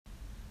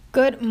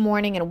Good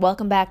morning and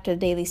welcome back to the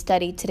Daily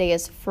Study. Today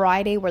is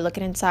Friday. We're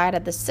looking inside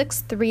at the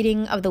sixth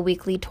reading of the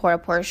weekly Torah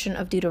portion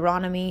of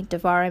Deuteronomy,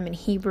 Devarim in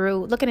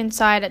Hebrew, looking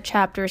inside at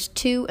chapters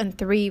 2 and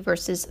 3,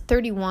 verses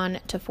 31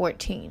 to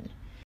 14.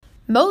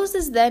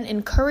 Moses then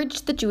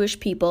encouraged the Jewish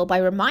people by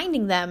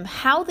reminding them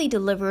how they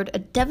delivered a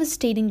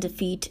devastating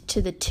defeat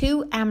to the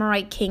two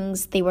Amorite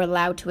kings they were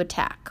allowed to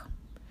attack.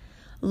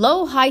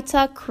 Lo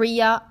haita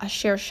kriya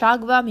asher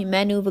shagva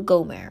mimenu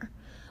v'gomer.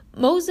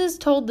 Moses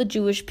told the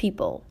Jewish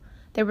people,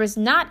 there was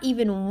not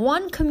even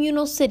one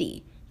communal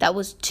city that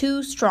was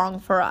too strong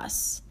for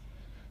us.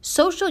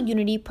 Social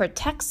unity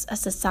protects a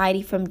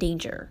society from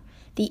danger.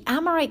 The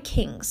Amorite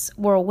kings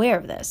were aware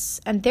of this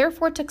and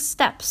therefore took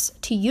steps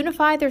to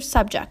unify their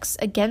subjects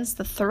against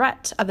the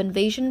threat of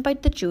invasion by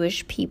the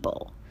Jewish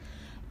people.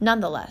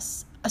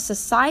 Nonetheless, a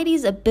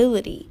society's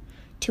ability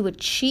to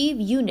achieve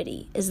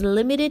unity is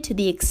limited to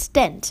the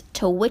extent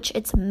to which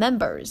its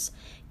members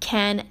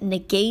can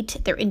negate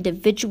their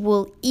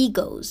individual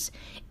egos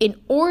in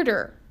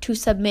order to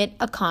submit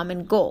a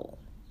common goal.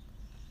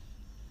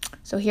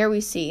 So here we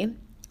see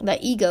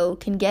that ego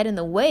can get in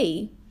the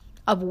way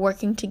of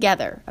working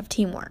together, of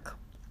teamwork.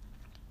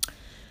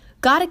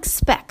 God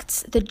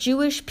expects the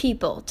Jewish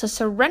people to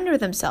surrender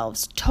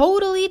themselves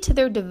totally to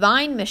their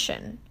divine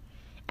mission,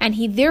 and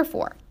He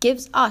therefore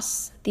gives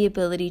us the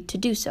ability to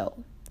do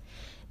so.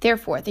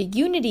 Therefore, the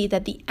unity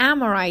that the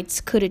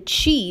Amorites could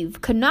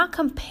achieve could not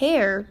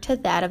compare to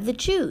that of the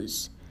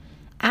Jews.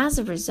 As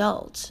a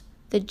result,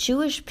 the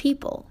Jewish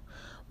people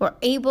were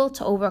able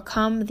to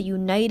overcome the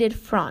united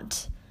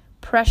front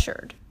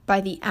pressured by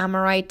the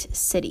Amorite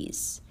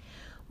cities.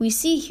 We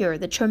see here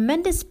the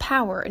tremendous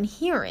power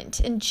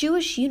inherent in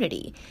Jewish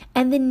unity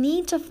and the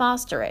need to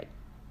foster it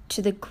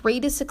to the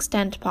greatest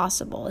extent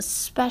possible,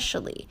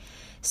 especially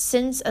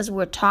since, as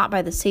we're taught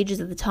by the sages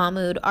of the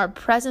Talmud, our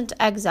present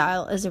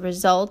exile is a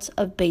result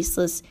of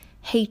baseless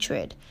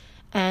hatred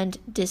and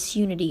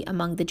disunity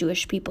among the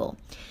Jewish people.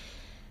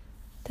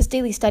 This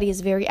daily study is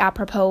very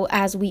apropos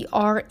as we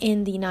are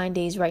in the 9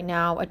 days right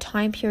now, a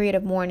time period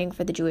of mourning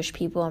for the Jewish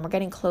people, and we're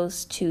getting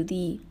close to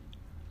the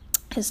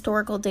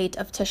historical date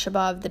of Tisha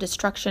B'Av, the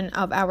destruction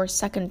of our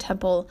second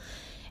temple.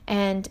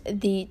 And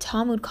the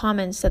Talmud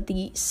comments that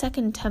the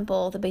second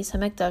temple, the Beis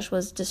HaMikdash,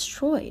 was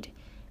destroyed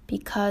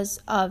because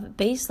of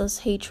baseless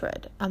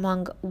hatred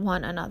among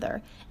one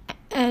another.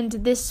 And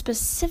this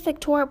specific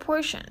Torah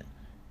portion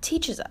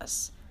teaches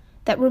us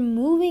that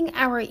removing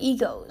our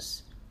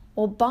egos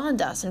will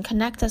bond us and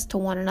connect us to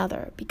one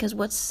another, because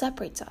what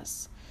separates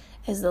us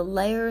is the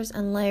layers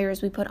and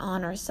layers we put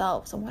on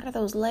ourselves. And what are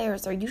those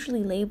layers? They're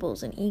usually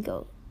labels and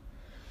ego.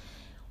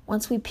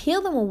 Once we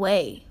peel them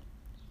away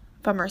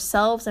from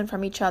ourselves and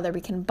from each other,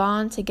 we can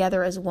bond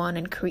together as one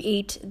and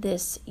create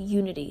this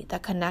unity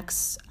that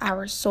connects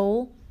our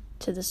soul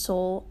to the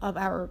soul of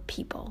our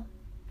people.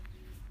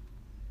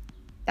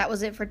 That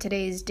was it for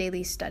today's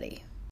daily study.